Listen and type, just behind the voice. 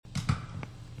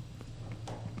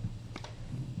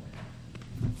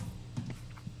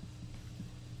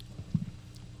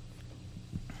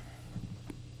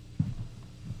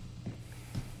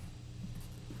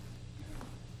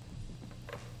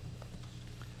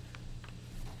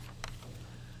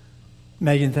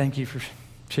Megan, thank you for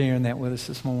sharing that with us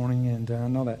this morning. And I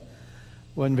know that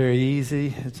wasn't very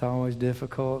easy. It's always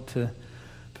difficult to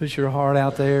put your heart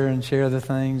out there and share the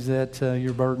things that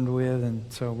you're burdened with.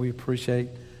 And so we appreciate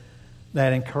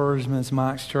that encouragement as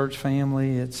Mike's church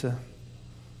family. It's a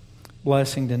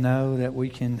blessing to know that we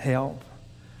can help.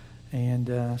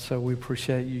 And so we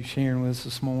appreciate you sharing with us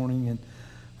this morning.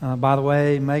 And by the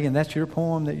way, Megan, that's your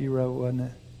poem that you wrote, wasn't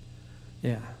it?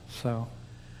 Yeah, so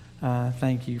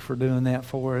thank you for doing that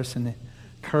for us and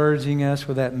encouraging us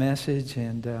with that message.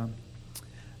 And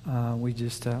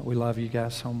we love you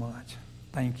guys so much.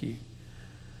 Thank you.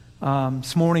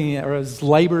 This morning it was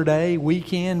Labor Day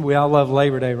weekend. We all love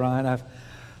Labor Day, right? I've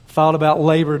thought about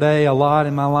Labor Day a lot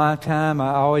in my lifetime.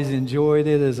 I always enjoyed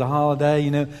it as a holiday.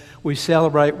 You know, we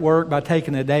celebrate work by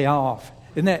taking a day off.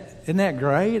 Isn't that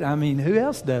great? I mean, who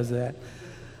else does that?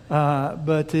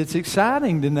 But it's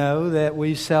exciting to know that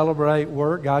we celebrate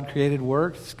work. God created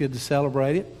work. It's good to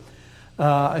celebrate it.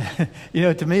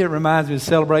 To me, it reminds me of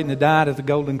celebrating the diet at the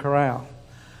Golden Corral.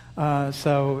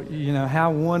 So,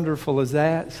 how wonderful is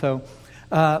that? So,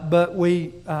 but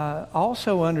we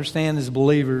also understand as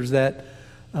believers that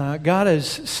God has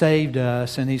saved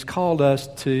us and He's called us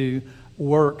to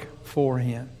work for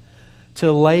Him,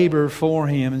 to labor for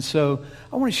Him. And so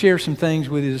I want to share some things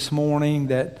with you this morning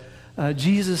that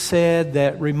Jesus said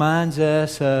that reminds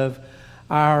us of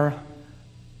our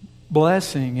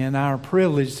blessing and our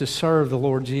privilege to serve the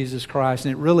Lord Jesus Christ.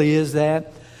 And it really is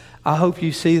that. I hope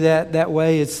you see that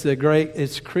way.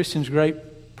 It's Christian's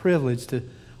great privilege to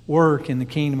work in the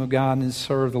kingdom of God and to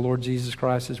serve the Lord Jesus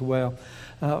Christ as well.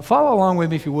 Follow along with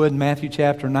me if you would in Matthew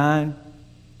chapter 9.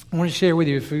 I want to share with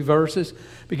you a few verses.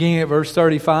 Beginning at verse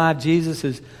 35, Jesus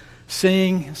is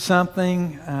seeing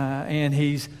something and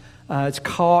it's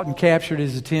caught and captured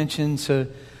his attention. So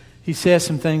he says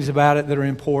some things about it that are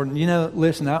important.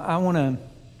 Listen, I want to...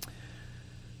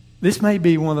 This may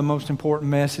be one of the most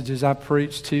important messages I've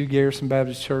preached to Garrison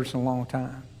Baptist Church in a long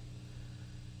time.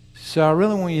 So I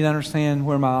really want you to understand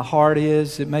where my heart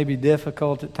is. It may be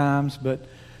difficult at times, but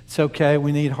it's okay.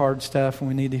 We need hard stuff, and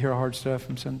we need to hear hard stuff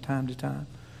from time to time.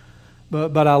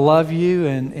 But I love you,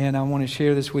 and I want to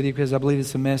share this with you because I believe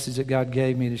it's the message that God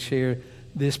gave me to share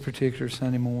this particular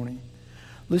Sunday morning.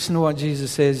 Listen to what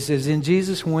Jesus says. He says, Then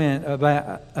Jesus went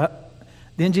about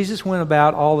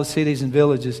all the cities and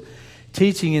villages,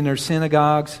 teaching in their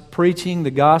synagogues, preaching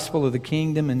the gospel of the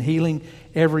kingdom, and healing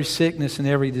every sickness and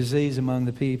every disease among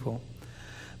the people.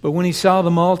 But when He saw the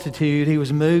multitude, He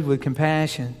was moved with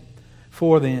compassion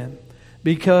for them,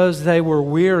 because they were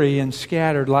weary and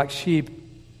scattered like sheep,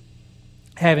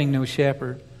 having no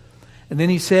shepherd. And then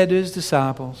He said to His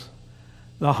disciples,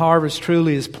 The harvest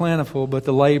truly is plentiful, but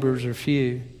the laborers are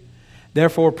few.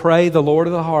 Therefore pray the Lord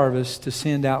of the harvest to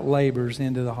send out laborers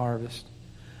into the harvest.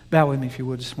 Bow with me if you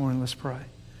would this morning. Let's pray.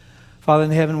 Father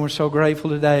in heaven, we're so grateful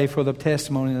today for the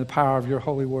testimony and the power of Your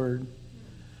holy word.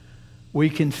 We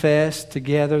confess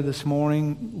together this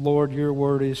morning, Lord, Your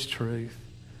word is truth.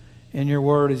 And Your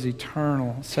word is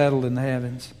eternal, settled in the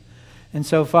heavens. And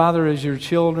so, Father, as Your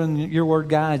children, Your word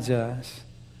guides us.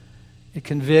 It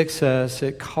convicts us.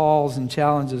 It calls and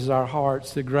challenges our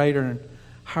hearts to greater and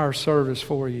higher service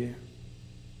for You.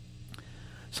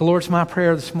 So, Lord, it's my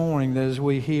prayer this morning that as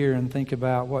we hear and think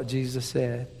about what Jesus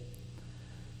said,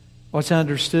 what's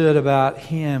understood about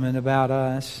Him and about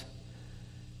us,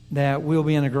 that we'll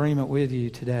be in agreement with You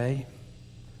today,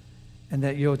 and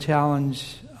that You'll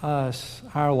challenge us,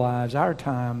 our lives, our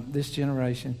time, this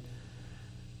generation,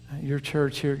 Your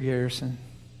church here at Garrison,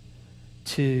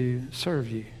 to serve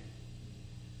You.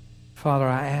 Father,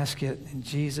 I ask it in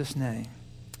Jesus' name.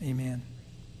 Amen.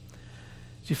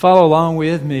 As you follow along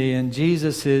with me, and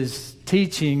Jesus is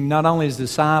teaching not only His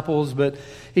disciples, but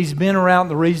He's been around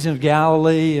the region of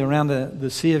Galilee, around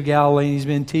the Sea of Galilee, and He's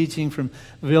been teaching from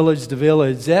village to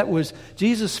village.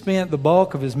 Jesus spent the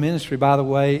bulk of His ministry, by the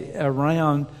way,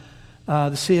 around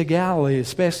the Sea of Galilee,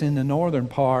 especially in the northern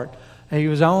part. He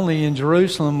was only in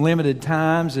Jerusalem limited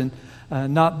times, and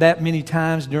not that many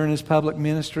times during His public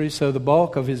ministry, so the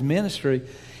bulk of His ministry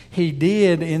He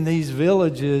did in these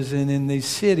villages and in these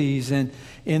cities and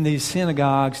in these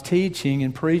synagogues, teaching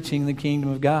and preaching the kingdom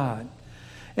of God.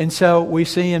 And so we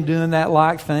see Him doing that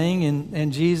like thing,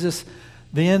 and Jesus,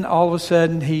 then all of a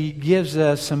sudden He gives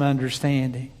us some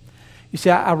understanding. You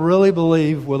see, I really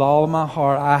believe with all of my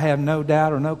heart, I have no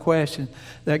doubt or no question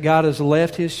that God has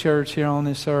left His church here on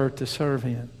this earth to serve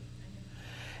Him.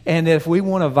 And if we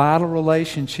want a vital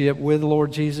relationship with the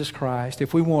Lord Jesus Christ,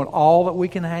 if we want all that we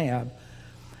can have,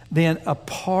 then a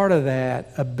part of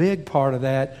that, a big part of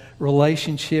that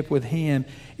relationship with Him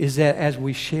is that as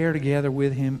we share together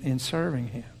with Him in serving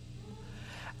Him.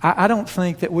 I don't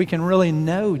think that we can really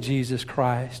know Jesus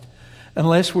Christ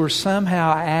unless we're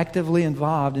somehow actively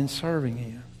involved in serving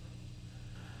Him.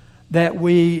 That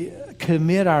we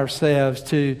commit ourselves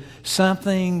to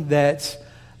something that's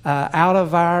out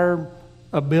of our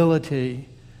ability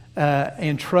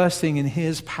and trusting in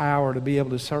His power to be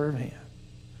able to serve Him.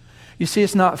 You see,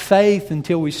 it's not faith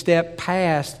until we step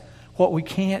past what we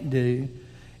can't do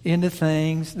into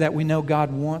things that we know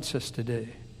God wants us to do.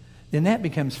 Then that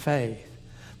becomes faith.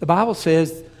 The Bible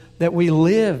says that we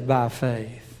live by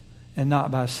faith and not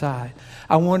by sight.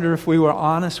 I wonder if we were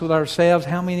honest with ourselves,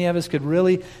 how many of us could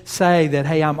really say that,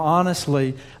 hey, I'm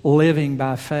honestly living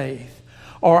by faith?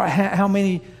 Or how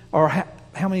many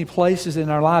places in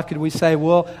our life could we say,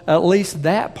 well, at least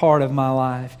that part of my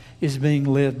life is being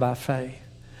lived by faith?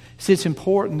 See, it's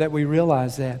important that we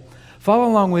realize that. Follow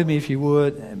along with me if you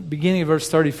would. Beginning of verse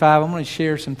 35, I'm going to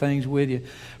share some things with you.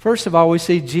 First of all, we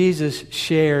see Jesus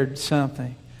shared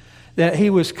something. That He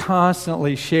was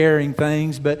constantly sharing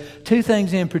things, but two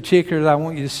things in particular that I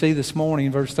want you to see this morning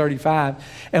in verse 35.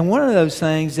 And one of those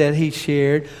things that He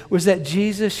shared was that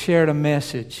Jesus shared a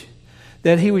message.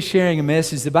 That He was sharing a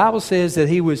message. The Bible says that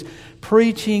He was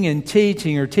preaching and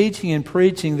teaching, or teaching and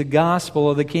preaching the gospel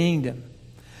of the kingdom.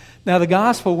 Now, the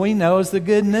gospel we know is the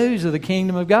good news of the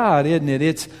kingdom of God, isn't it?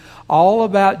 It's all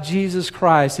about Jesus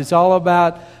Christ. It's all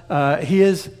about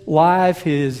His life,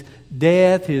 His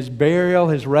death, His burial,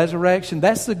 His resurrection.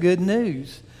 That's the good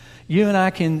news. You and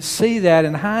I can see that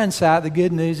in hindsight, the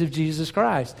good news of Jesus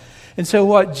Christ. And so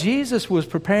what Jesus was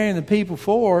preparing the people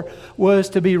for was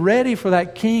to be ready for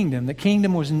that kingdom. The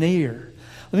kingdom was near.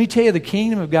 Let me tell you, the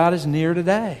kingdom of God is near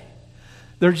today.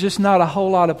 There's just not a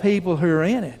whole lot of people who are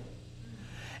in it.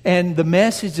 And the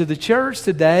message of the church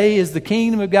today is the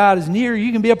kingdom of God is near.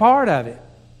 You can be a part of it.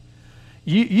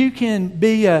 You can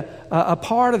be a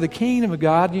part of the kingdom of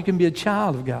God. You can be a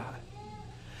child of God.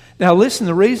 Now listen,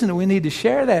 the reason that we need to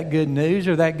share that good news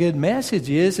or that good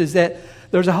message is that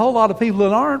there's a whole lot of people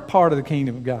that aren't part of the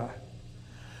kingdom of God.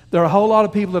 There are a whole lot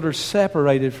of people that are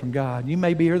separated from God. You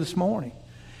may be here this morning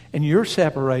and you're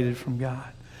separated from God.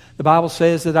 The Bible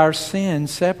says that our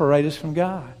sins separate us from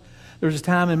God. There was a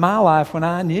time in my life when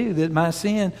I knew that my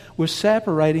sin was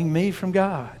separating me from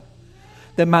God.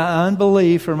 That my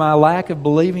unbelief or my lack of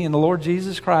believing in the Lord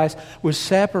Jesus Christ was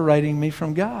separating me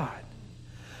from God.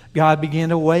 God began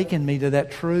to awaken me to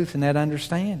that truth and that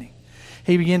understanding.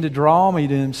 He began to draw me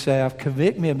to Himself,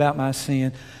 convict me about my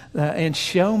sin, and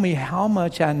show me how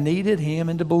much I needed Him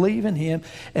and to believe in Him,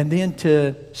 and then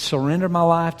to surrender my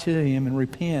life to Him and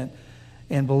repent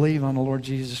and believe on the Lord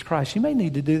Jesus Christ. You may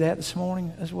need to do that this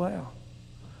morning as well.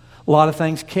 A lot of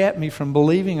things kept me from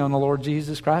believing on the Lord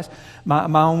Jesus Christ. My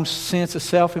own sense of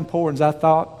self-importance. I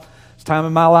thought, it's a time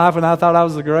in my life when I thought I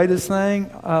was the greatest thing,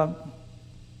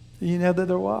 that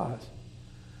there was.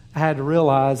 I had to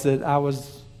realize that I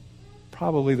was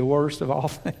probably the worst of all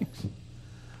things.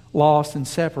 Lost and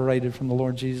separated from the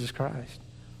Lord Jesus Christ.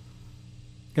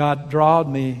 God drawed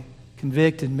me,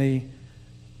 convicted me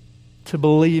to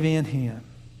believe in Him,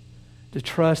 to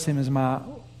trust Him as my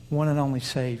one and only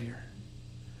Savior.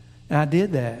 And I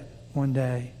did that one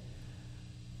day.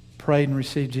 Prayed and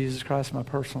received Jesus Christ as my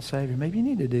personal Savior. Maybe you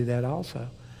need to do that also.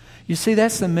 You see,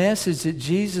 that's the message that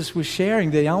Jesus was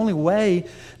sharing. The only way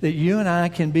that you and I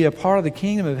can be a part of the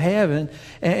kingdom of heaven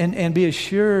and be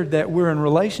assured that we're in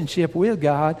relationship with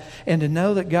God and to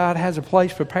know that God has a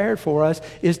place prepared for us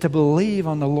is to believe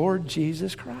on the Lord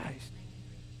Jesus Christ.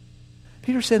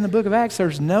 Peter said in the book of Acts,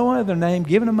 there's no other name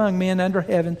given among men under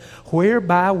heaven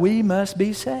whereby we must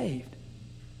be saved.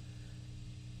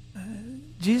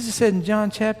 Jesus said in John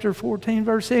chapter 14,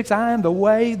 verse 6, I am the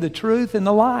way, the truth, and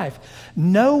the life.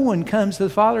 No one comes to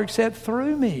the Father except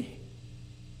through me.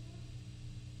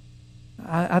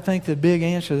 I think the big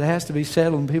answer that has to be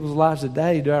settled in people's lives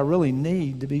today, do I really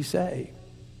need to be saved?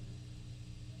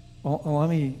 Well, let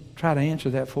me try to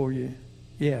answer that for you.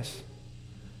 Yes.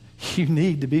 You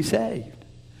need to be saved.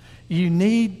 You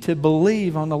need to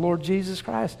believe on the Lord Jesus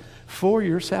Christ for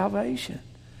your salvation.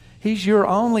 He's your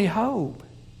only hope.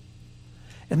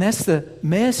 And that's the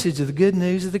message of the good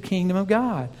news of the kingdom of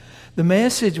God. The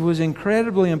message was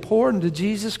incredibly important to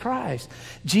Jesus Christ.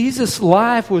 Jesus'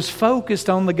 life was focused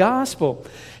on the gospel.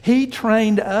 He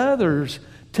trained others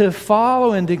to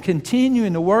follow and to continue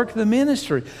in the work of the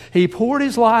ministry. He poured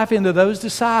His life into those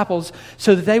disciples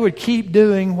so that they would keep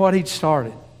doing what He'd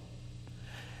started.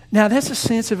 Now, that's a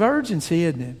sense of urgency,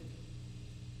 isn't it?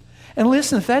 And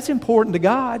listen, if that's important to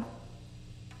God,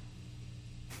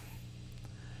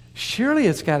 surely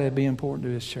it's got to be important to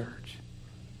His church.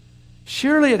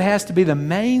 Surely it has to be the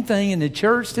main thing in the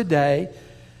church today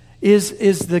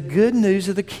is the good news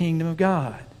of the kingdom of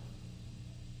God.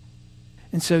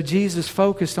 And so Jesus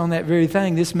focused on that very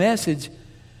thing. This message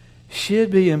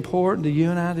should be important to you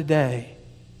and I today.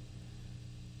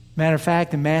 Matter of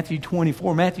fact, in Matthew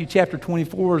chapter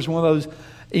 24 is one of those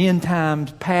end time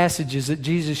passages that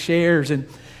Jesus shares.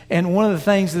 And one of the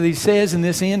things that he says in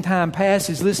this end time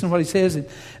passage, listen to what he says in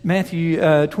Matthew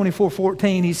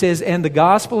 24:14. He says, "And the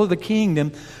gospel of the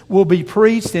kingdom will be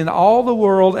preached in all the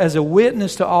world as a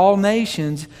witness to all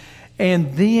nations,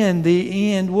 and then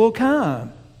the end will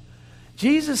come."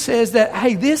 Jesus says that,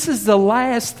 hey, this is the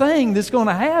last thing that's going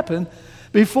to happen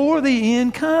before the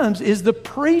end comes, is the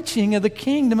preaching of the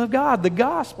kingdom of God, the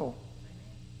gospel.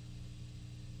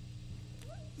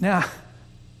 Now,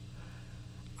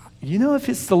 you know, if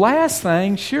it's the last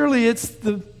thing, surely it's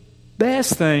the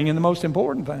best thing and the most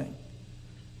important thing,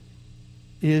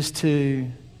 is to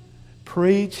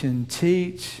preach and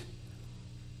teach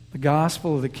the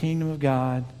gospel of the kingdom of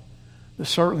God. But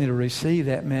certainly to receive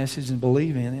that message and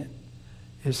believe in it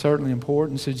is certainly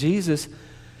important. So Jesus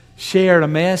shared a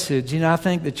message. You know, I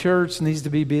think the church needs to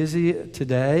be busy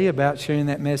today about sharing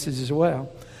that message as well.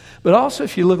 But also,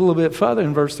 if you look a little bit further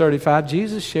in verse 35,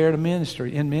 Jesus shared in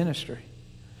ministry,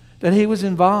 that he was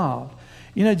involved.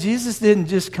 You know, Jesus didn't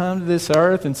just come to this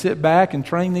earth and sit back and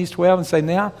train these 12 and say,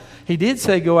 now, he did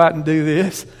say go out and do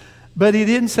this, but he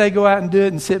didn't say go out and do it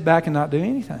and sit back and not do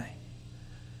anything.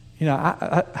 You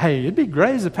know, hey, it'd be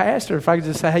great as a pastor if I could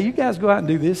just say, hey, you guys go out and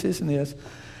do this, this, and this,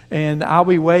 and I'll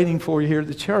be waiting for you here at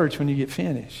the church when you get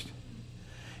finished.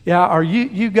 Yeah, or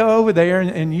you go over there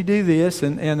and you do this,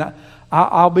 and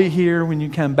I'll be here when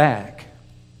you come back.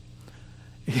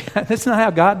 Yeah, that's not how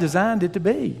God designed it to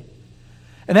be.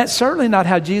 And that's certainly not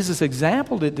how Jesus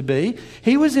exampled it to be.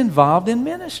 He was involved in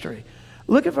ministry.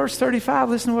 Look at verse 35.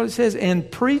 Listen to what it says. "And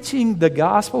preaching the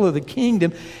gospel of the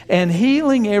kingdom and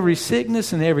healing every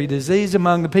sickness and every disease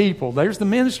among the people." There's the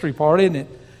ministry part, isn't it?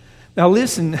 Now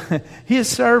listen, his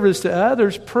service to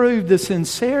others proved the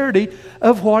sincerity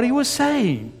of what he was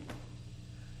saying.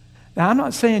 Now I'm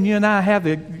not saying you and I have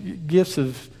the gifts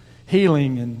of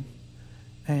healing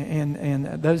and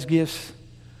those gifts,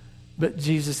 but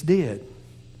Jesus did.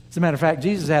 As a matter of fact,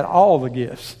 Jesus had all the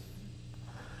gifts.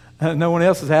 No one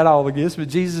else has had all the gifts, but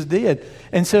Jesus did.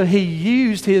 And so he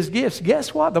used his gifts.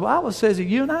 Guess what? The Bible says that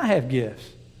you and I have gifts.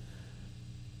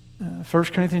 1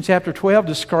 Corinthians chapter 12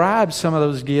 describes some of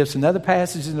those gifts, and other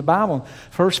passages in the Bible.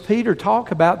 1 Peter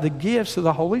talk about the gifts of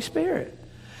the Holy Spirit.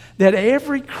 That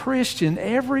every Christian,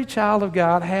 every child of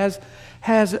God has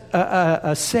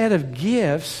a set of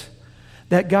gifts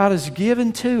that God has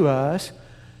given to us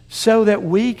so that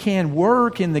we can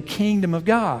work in the kingdom of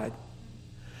God.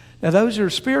 Now, those are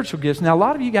spiritual gifts. Now, a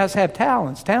lot of you guys have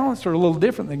talents. Talents are a little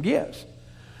different than gifts.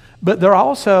 But they're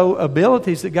also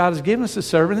abilities that God has given us to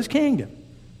serve in His kingdom.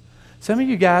 Some of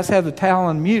you guys have the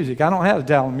talent of music. I don't have the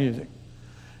talent of music.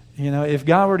 You know, if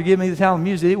God were to give me the talent of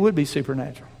music, it would be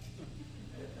supernatural.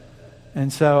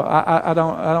 And so I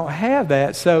don't have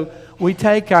that. So we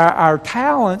take our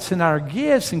talents and our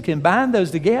gifts and combine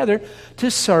those together to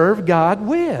serve God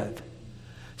with.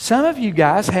 Some of you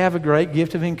guys have a great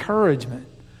gift of encouragement.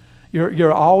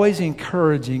 You're always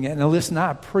encouraging. And listen,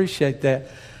 I appreciate that.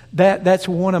 That's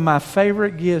one of my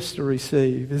favorite gifts to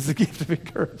receive, is the gift of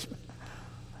encouragement.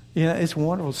 You know, it's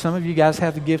wonderful. Some of you guys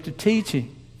have the gift of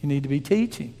teaching. You need to be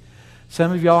teaching.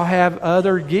 Some of y'all have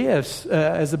other gifts,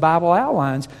 as the Bible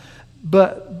outlines.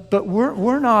 But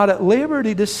we're not at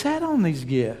liberty to set on these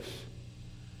gifts,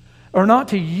 or not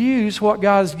to use what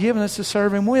God has given us to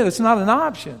serve Him with. It's not an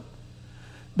option.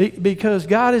 Because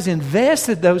God has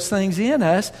invested those things in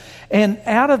us, and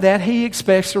out of that He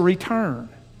expects a return.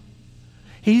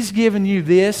 He's given you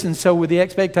this, and so with the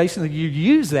expectation that you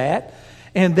use that,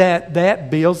 and that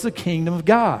builds the kingdom of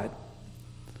God.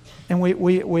 And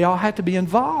we all have to be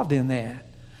involved in that.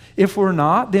 If we're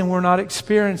not, then we're not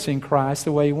experiencing Christ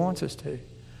the way He wants us to.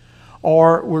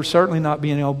 Or we're certainly not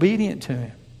being obedient to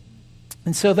Him.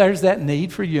 And so there's that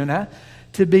need for you and I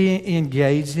to be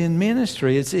engaged in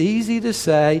ministry. It's easy to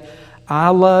say, I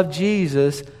love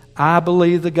Jesus, I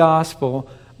believe the gospel,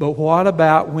 but what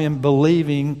about when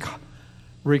believing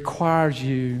requires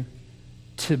you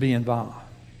to be involved?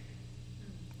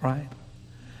 Right?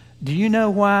 Do you know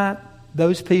why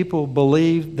those people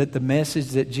believed that the message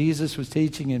that Jesus was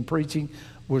teaching and preaching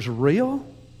was real?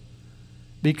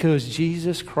 Because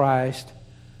Jesus Christ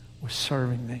was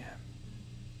serving them.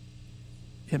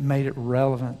 It made it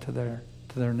relevant to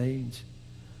their needs.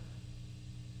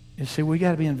 You see, we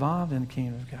got to be involved in the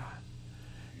kingdom of God.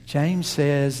 James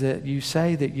says that you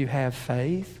say that you have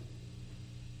faith.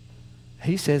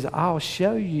 He says, I'll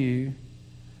show you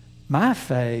my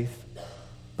faith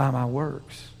by my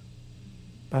works,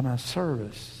 by my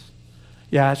service.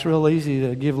 Yeah, it's real easy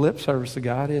to give lip service to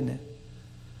God, isn't it?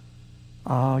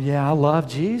 Oh, yeah, I love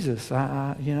Jesus.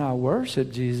 I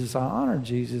worship Jesus. I honor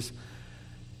Jesus.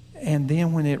 And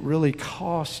then when it really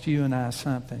costs you and I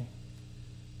something,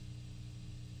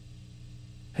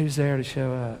 who's there to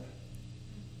show up?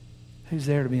 Who's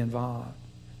there to be involved?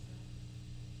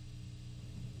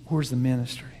 Where's the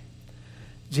ministry?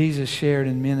 Jesus shared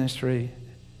in ministry,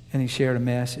 and he shared a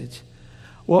message.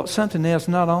 Well, something else,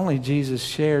 not only Jesus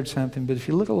shared something, but if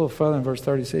you look a little further in verse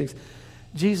 36,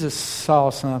 Jesus saw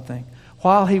something.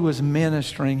 While he was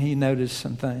ministering, he noticed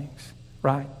some things,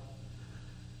 right?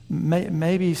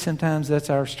 Maybe sometimes that's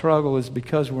our struggle, is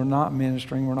because we're not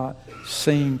ministering, we're not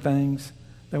seeing things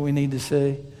that we need to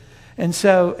see. And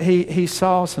so he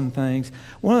saw some things.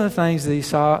 One of the things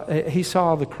that he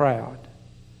saw the crowd.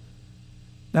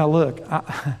 Now look,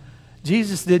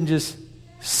 Jesus didn't just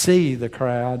see the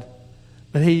crowd,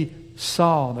 but he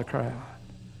saw the crowd.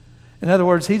 In other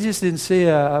words, he just didn't see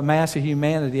a mass of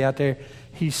humanity out there.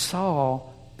 He saw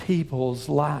people's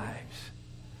lives.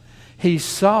 He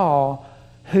saw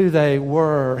who they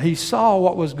were. He saw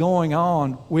what was going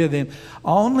on with them.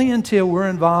 Only until we're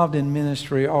involved in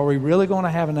ministry are we really going to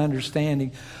have an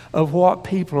understanding of what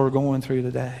people are going through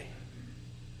today.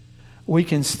 We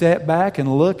can step back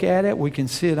and look at it. We can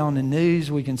see it on the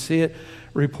news. We can see it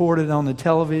reported on the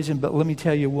television. But let me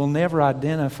tell you, we'll never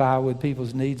identify with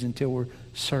people's needs until we're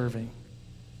serving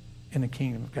in the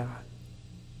kingdom of God.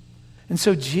 And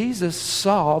so Jesus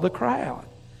saw the crowd.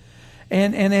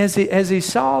 And as he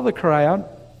saw the crowd,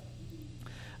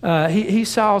 he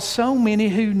saw so many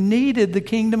who needed the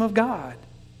kingdom of God,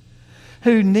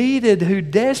 who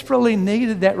desperately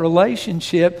needed that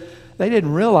relationship. They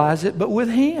didn't realize it, but with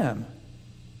him.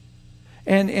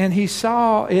 And he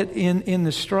saw it in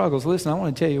the struggles. Listen, I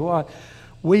want to tell you what.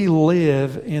 We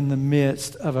live in the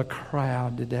midst of a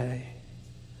crowd today.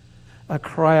 A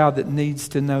crowd that needs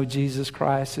to know Jesus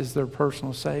Christ as their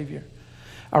personal Savior.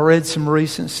 I read some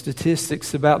recent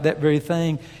statistics about that very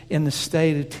thing in the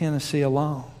state of Tennessee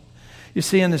alone. You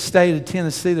see, in the state of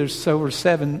Tennessee, there's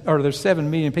 7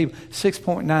 million people,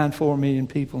 6.94 million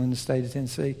people in the state of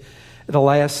Tennessee. The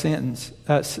last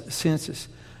census.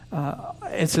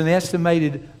 It's an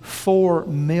estimated 4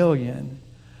 million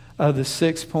of the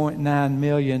 6.9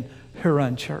 million who are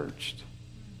unchurched.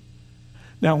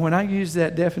 Now, when I use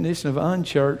that definition of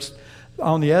unchurched,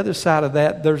 on the other side of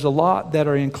that, there's a lot that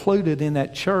are included in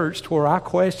that church to where I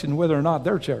question whether or not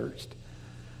they're churched.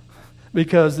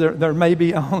 Because there may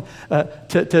be,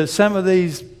 to some of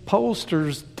these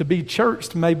pollsters, to be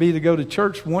churched may be to go to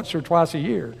church once or twice a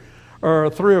year,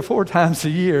 or 3 or 4 times a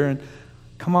year. And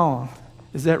come on,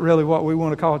 is that really what we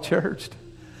want to call churched?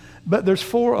 But there's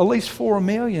at least 4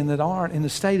 million that aren't in the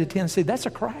state of Tennessee. That's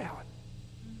a crowd.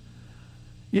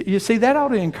 You see, that ought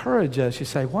to encourage us. You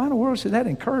say, why in the world should that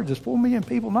encourage us? 4 million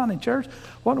people not in church?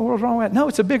 What in the world's wrong with that? No,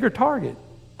 it's a bigger target.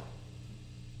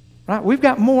 Right? We've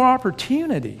got more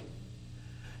opportunity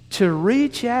to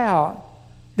reach out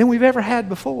than we've ever had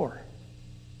before.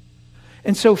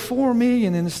 And so 4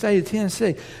 million in the state of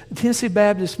Tennessee. The Tennessee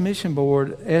Baptist Mission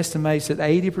Board estimates that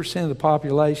 80% of the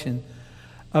population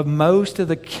of most of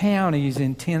the counties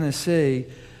in Tennessee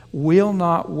will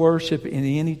not worship in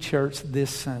any church this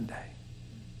Sunday.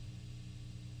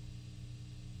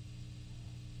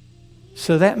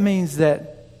 So that means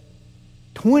that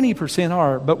 20%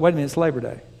 are, but wait a minute, it's Labor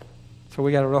Day. So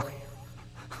we got to really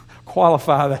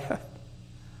qualify that.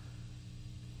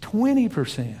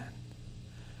 20%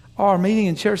 are meeting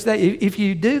in church today. If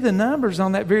you do the numbers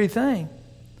on that very thing,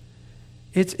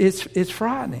 it's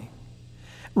frightening.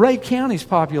 Ray County's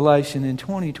population in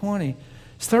 2020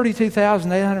 is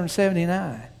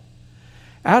 32,879.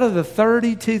 Out of the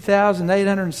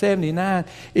 32,879,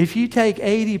 if you take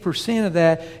 80% of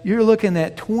that, you're looking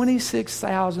at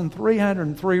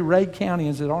 26,303 Ray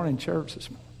Countyans that aren't in church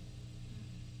this morning.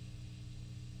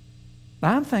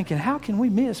 Now I'm thinking, how can we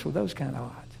miss with those kind of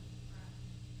odds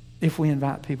if we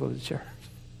invite people to church?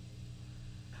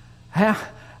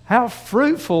 How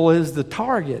fruitful is the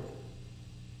target?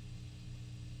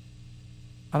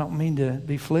 I don't mean to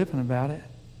be flippant about it.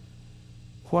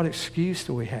 What excuse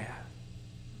do we have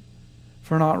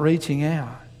for not reaching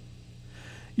out?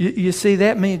 You see,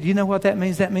 that means, you know what that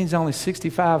means? That means only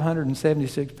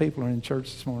 6,576 people are in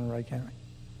church this morning in Ray County.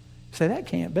 You say, that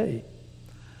can't be.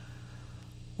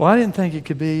 Well, I didn't think it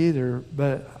could be either,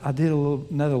 but I did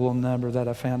another little number that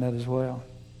I found out as well.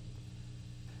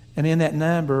 And in that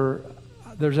number,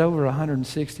 there's over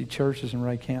 160 churches in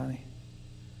Ray County.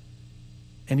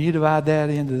 And you divide that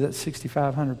into that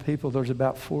 6,500 people, there's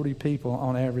about 40 people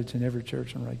on average in every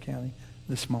church in Ray County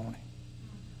this morning.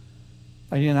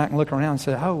 You and I can look around and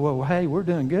say, oh, well, hey, we're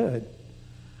doing good.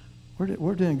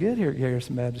 We're doing good here at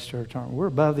Garrison Baptist Church, aren't we? We're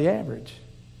above the average.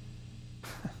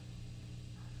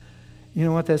 You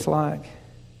know what that's like?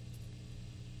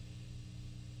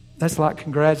 That's like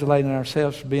congratulating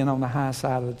ourselves for being on the high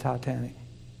side of the Titanic.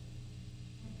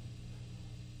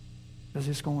 Because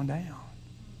it's going down.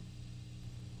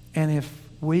 And if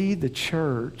we, the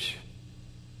church,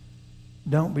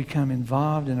 don't become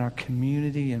involved in our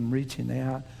community and reaching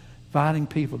out, inviting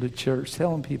people to church,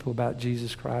 telling people about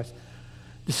Jesus Christ,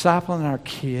 discipling our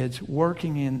kids,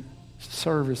 working in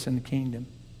service in the kingdom,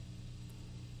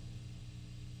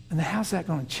 and how's that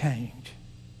going to change?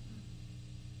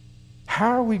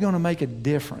 How are we going to make a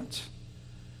difference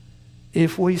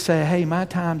if we say, hey, my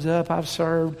time's up, I've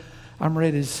served, I'm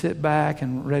ready to sit back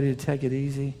and ready to take it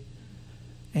easy,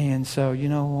 and so you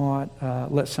know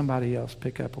what, let somebody else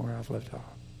pick up where I've left off.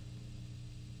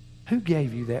 Who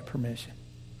gave you that permission?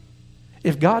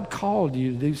 If God called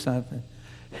you to do something,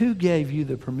 who gave you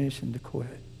the permission to quit?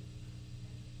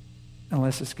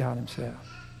 Unless it's God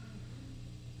himself.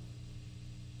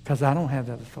 Because I don't have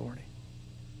that authority.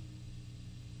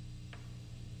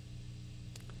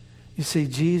 You see,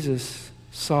 Jesus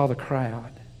saw the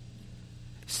crowd.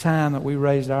 It's time that we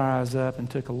raised our eyes up and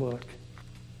took a look.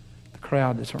 The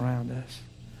crowd that's around us.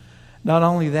 Not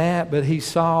only that, but he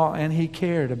saw and he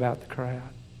cared about the crowd.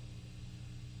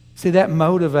 See, that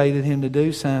motivated him to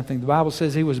do something. The Bible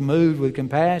says he was moved with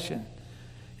compassion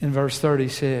in verse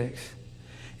 36.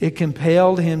 It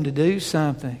compelled him to do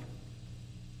something.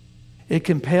 It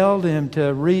compelled him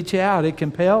to reach out. It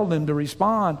compelled him to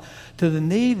respond to the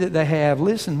need that they have.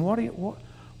 Listen,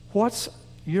 what's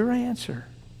your answer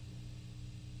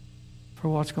for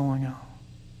what's going on?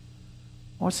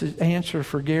 What's the answer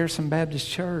for Garrison Baptist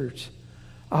Church?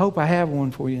 I hope I have one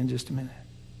for you in just a minute.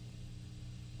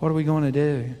 What are we going to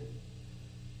do?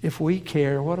 If we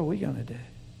care, what are we going to do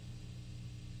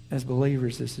as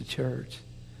believers, as the church?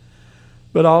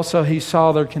 But also he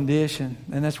saw their condition,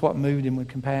 and that's what moved him with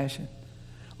compassion.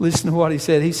 Listen to what he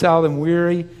said. He saw them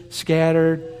weary,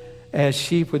 scattered, as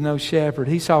sheep with no shepherd.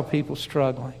 He saw people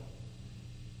struggling.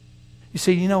 You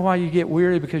see, you know why you get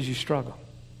weary? Because you struggle.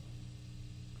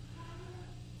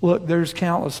 Look, there's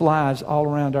countless lives all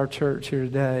around our church here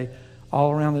today,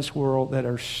 all around this world that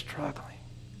are struggling.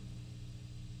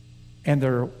 And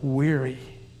they're weary.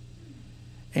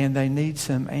 And they need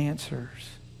some answers.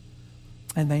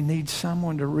 And they need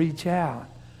someone to reach out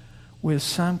with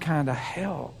some kind of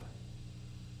help.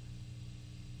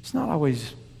 It's not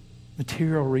always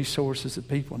material resources that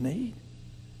people need.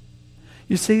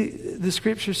 You see, the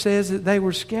Scripture says that they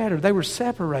were scattered. They were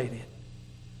separated.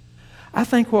 I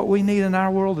think what we need in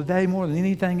our world today more than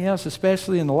anything else,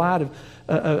 especially in the light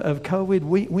of COVID,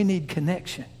 we need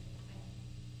connection.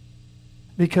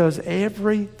 Because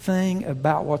everything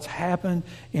about what's happened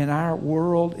in our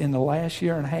world in the last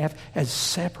year and a half has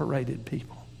separated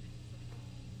people.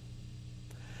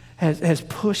 Has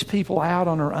pushed people out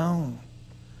on their own.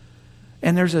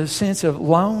 And there's a sense of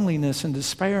loneliness and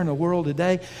despair in the world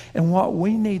today. And what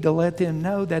we need to let them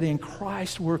know that in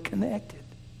Christ we're connected.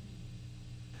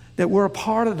 That we're a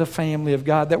part of the family of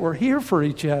God. That we're here for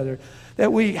each other.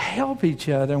 That we help each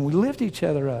other and we lift each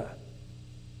other up.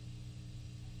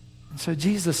 And so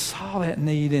Jesus saw that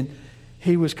need and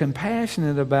he was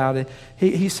compassionate about it.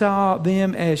 He saw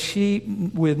them as sheep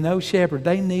with no shepherd.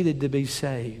 They needed to be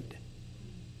saved.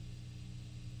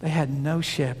 They had no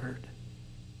shepherd.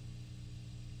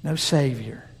 No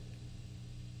Savior.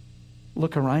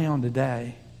 Look around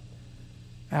today.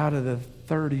 Out of the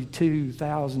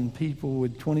 32,000 people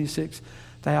with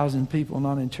 26,000 people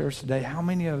not in church today, how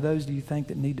many of those do you think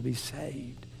that need to be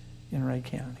saved in Ray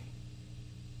County?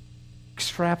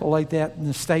 Extrapolate that in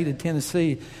the state of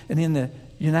Tennessee and in the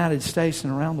United States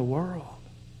and around the world.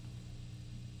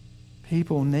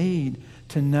 People need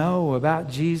to know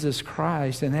about Jesus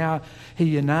Christ and how He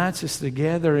unites us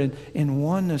together in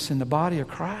oneness in the body of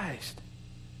Christ.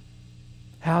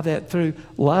 How that through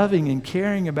loving and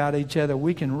caring about each other,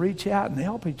 we can reach out and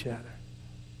help each other.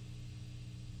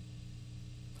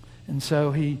 And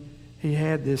so he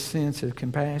had this sense of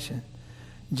compassion.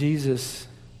 Jesus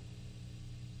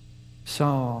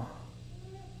saw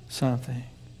something.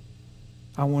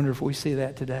 I wonder if we see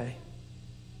that today.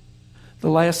 The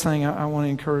last thing I want to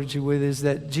encourage you with is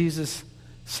that Jesus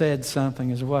said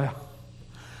something as well.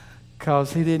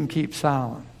 Because He didn't keep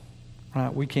silent.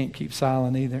 Right? We can't keep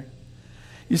silent either.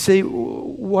 You see,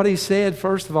 what He said,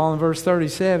 first of all, in verse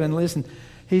 37, listen,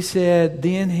 He said,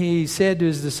 then He said to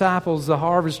His disciples, the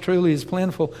harvest truly is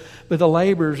plentiful, but the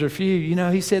laborers are few. You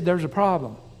know, He said there's a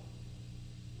problem.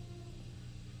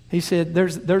 He said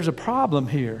there's a problem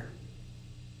here.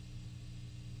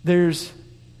 There's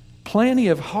plenty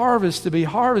of harvest to be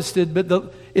harvested,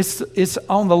 but it's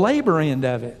on the labor end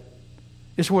of it.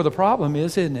 It's where the problem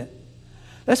is, isn't it?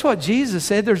 That's what Jesus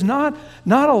said. There's not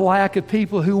a lack of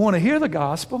people who want to hear the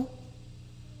gospel.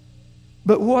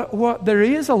 But what there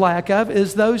is a lack of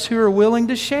is those who are willing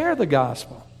to share the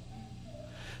gospel.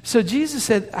 So Jesus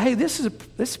said, hey, this is a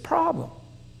problem.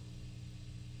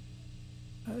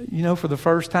 For the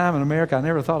first time in America, I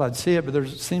never thought I'd see it, but it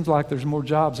seems like there's more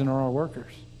jobs than there are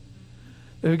workers.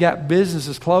 We've got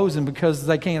businesses closing because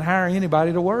they can't hire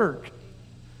anybody to work.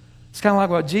 It's kind of like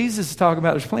what Jesus is talking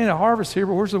about. There's plenty of harvest here,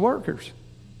 but where's the workers?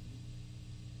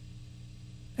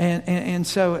 And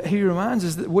so he reminds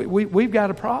us that we've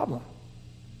got a problem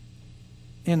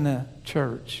in the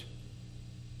church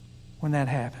when that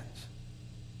happens.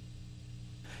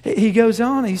 He goes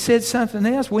on, he said something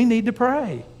else. We need to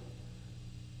pray.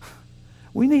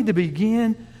 We need to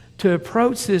begin to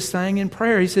approach this thing in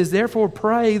prayer. He says, therefore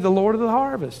pray the Lord of the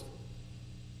harvest.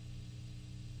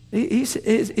 He said,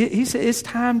 it's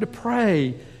time to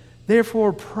pray.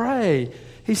 Therefore pray.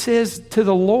 He says to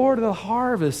the Lord of the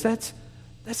harvest.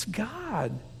 That's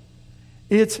God.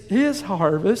 It's His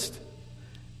harvest.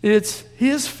 It's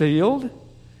His field.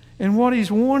 And what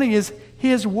He's wanting is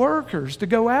His workers to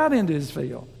go out into His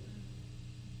field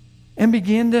and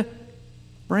begin to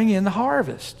bring in the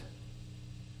harvest.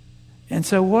 And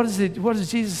so what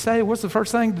does Jesus say? What's the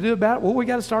first thing to do about it? Well, we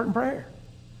got to start in prayer.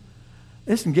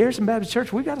 Listen, Garrison Baptist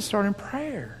Church, we've got to start in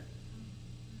prayer.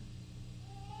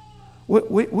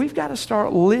 We've got to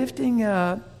start lifting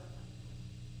up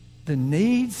the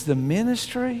needs, the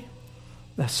ministry,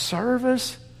 the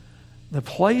service, the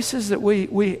places that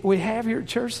we have here at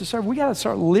church to serve. We've got to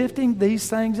start lifting these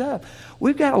things up.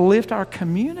 We've got to lift our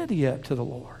community up to the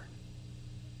Lord.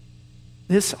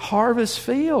 This harvest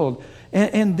field.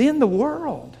 And then the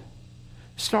world.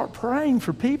 Start praying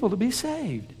for people to be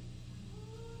saved.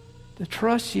 To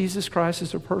trust Jesus Christ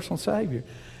as their personal Savior.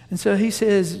 And so he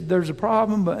says there's a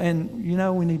problem, and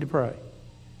we need to pray.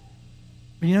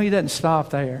 But he doesn't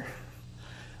stop there.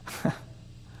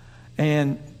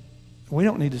 And we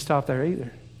don't need to stop there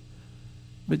either.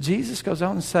 But Jesus goes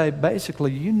on to say,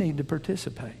 basically, you need to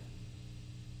participate.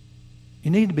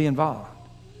 You need to be involved.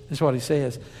 That's what he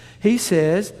says. He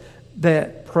says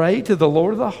that pray to the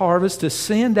Lord of the harvest to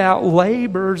send out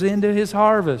laborers into His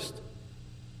harvest.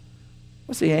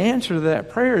 What's the answer to that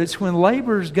prayer? It's when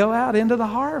laborers go out into the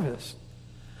harvest.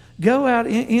 Go out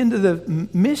into the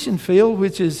mission field,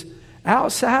 which is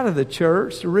outside of the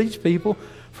church, to reach people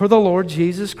for the Lord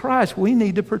Jesus Christ. We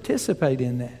need to participate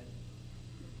in that.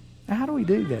 Now, how do we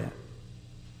do that?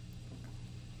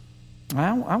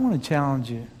 I want to challenge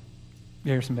you,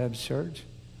 Garrison Baptist Church.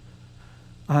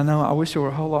 I know, I wish there were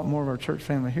a whole lot more of our church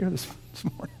family here this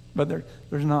morning, but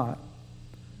there's not.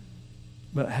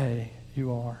 But hey,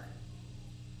 you are.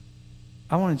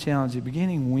 I want to challenge you,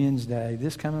 beginning Wednesday,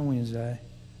 this coming Wednesday,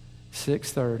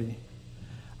 6:30,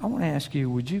 I want to ask you,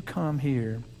 would you come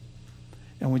here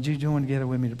and would you join together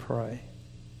with me to pray?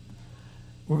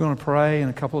 We're going to pray in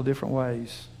a couple of different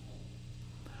ways.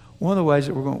 One of the ways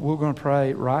that we're going to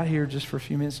pray right here just for a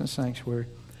few minutes in the sanctuary.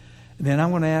 And then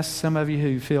I'm going to ask some of you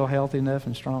who feel healthy enough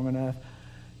and strong enough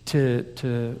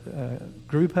to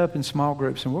group up in small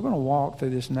groups, and we're going to walk through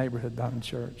this neighborhood behind the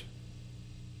church.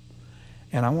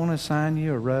 And I want to assign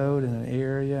you a road and an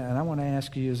area, and I want to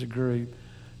ask you as a group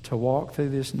to walk through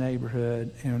this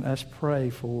neighborhood and us pray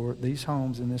for these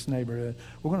homes in this neighborhood.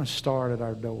 We're going to start at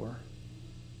our door.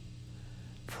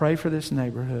 Pray for this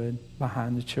neighborhood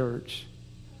behind the church.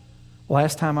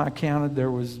 Last time I counted,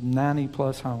 there was 90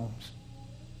 plus homes.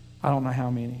 I don't know how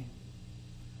many.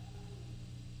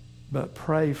 But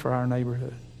pray for our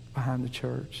neighborhood behind the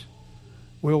church.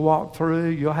 We'll walk through.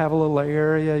 You'll have a little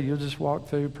area. You'll just walk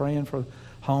through praying for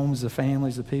homes, the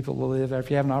families, the people that live there. If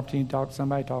you have an opportunity to talk to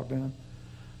somebody, talk to them.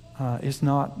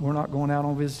 We're not going out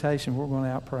on visitation. We're going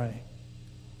out pray.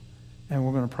 And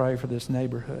we're going to pray for this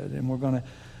neighborhood. And we're going to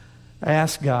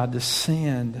ask God to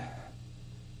send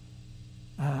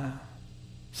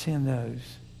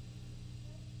those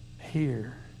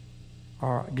here,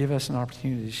 or give us an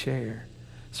opportunity to share.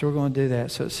 So we're going to do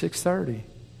that. So at 6:30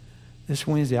 this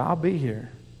Wednesday, I'll be here,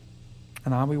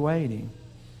 and I'll be waiting.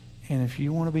 And if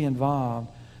you want to be involved,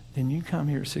 then you come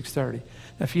here at 6:30.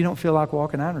 Now, if you don't feel like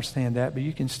walking, I understand that, but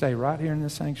you can stay right here in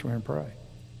this sanctuary and pray.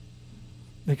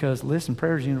 Because, listen,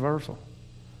 prayer is universal.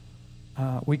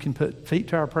 We can put feet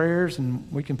to our prayers,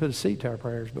 and we can put a seat to our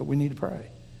prayers, but we need to pray.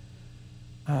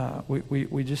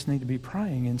 We just need to be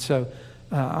praying. And so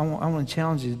I want to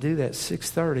challenge you to do that,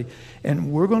 6:30.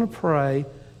 And we're going to pray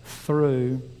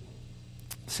through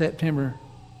September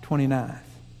 29th.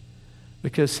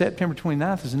 Because September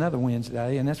 29th is another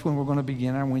Wednesday, and that's when we're going to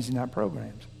begin our Wednesday night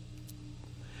programs.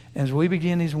 As we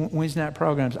begin these Wednesday night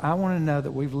programs, I want to know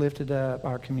that we've lifted up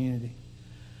our community.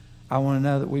 I want to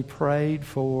know that we prayed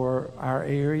for our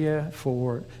area,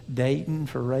 for Dayton,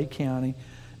 for Ray County,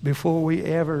 before we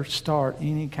ever start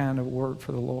any kind of work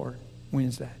for the Lord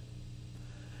Wednesday.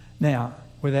 Now,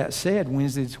 with that said,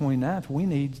 Wednesday the 29th, we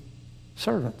need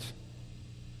servants.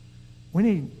 We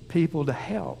need people to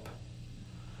help.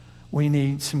 We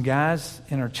need some guys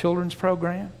in our children's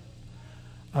program.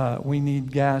 We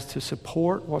need guys to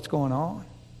support what's going on.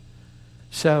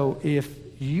 So if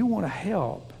you want to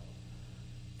help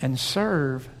and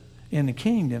serve in the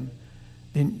kingdom,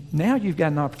 then now you've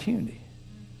got an opportunity.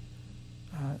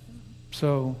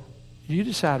 So you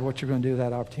decide what you're going to do with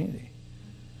that opportunity.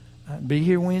 Be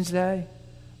here Wednesday.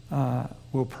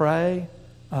 We'll pray.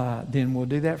 Then we'll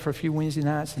do that for a few Wednesday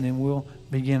nights, and then we'll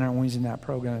begin our Wednesday night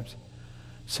programs.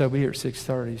 So be here at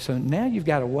 6:30. So now you've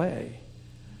got a way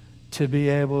to be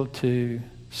able to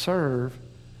serve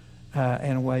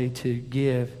and a way to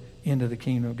give into the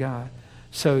kingdom of God.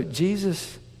 So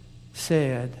Jesus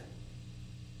said,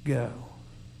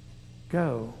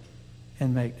 go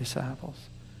and make disciples.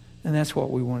 And that's what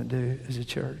we want to do as a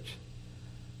church.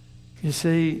 You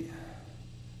see,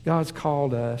 God's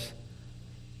called us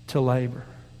to labor.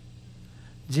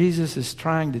 Jesus is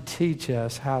trying to teach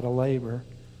us how to labor.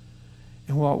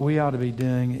 And what we ought to be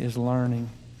doing is learning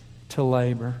to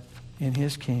labor in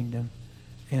His kingdom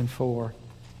and for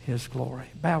His glory.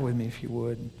 Bow with me if you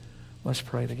would. Let's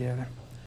pray together.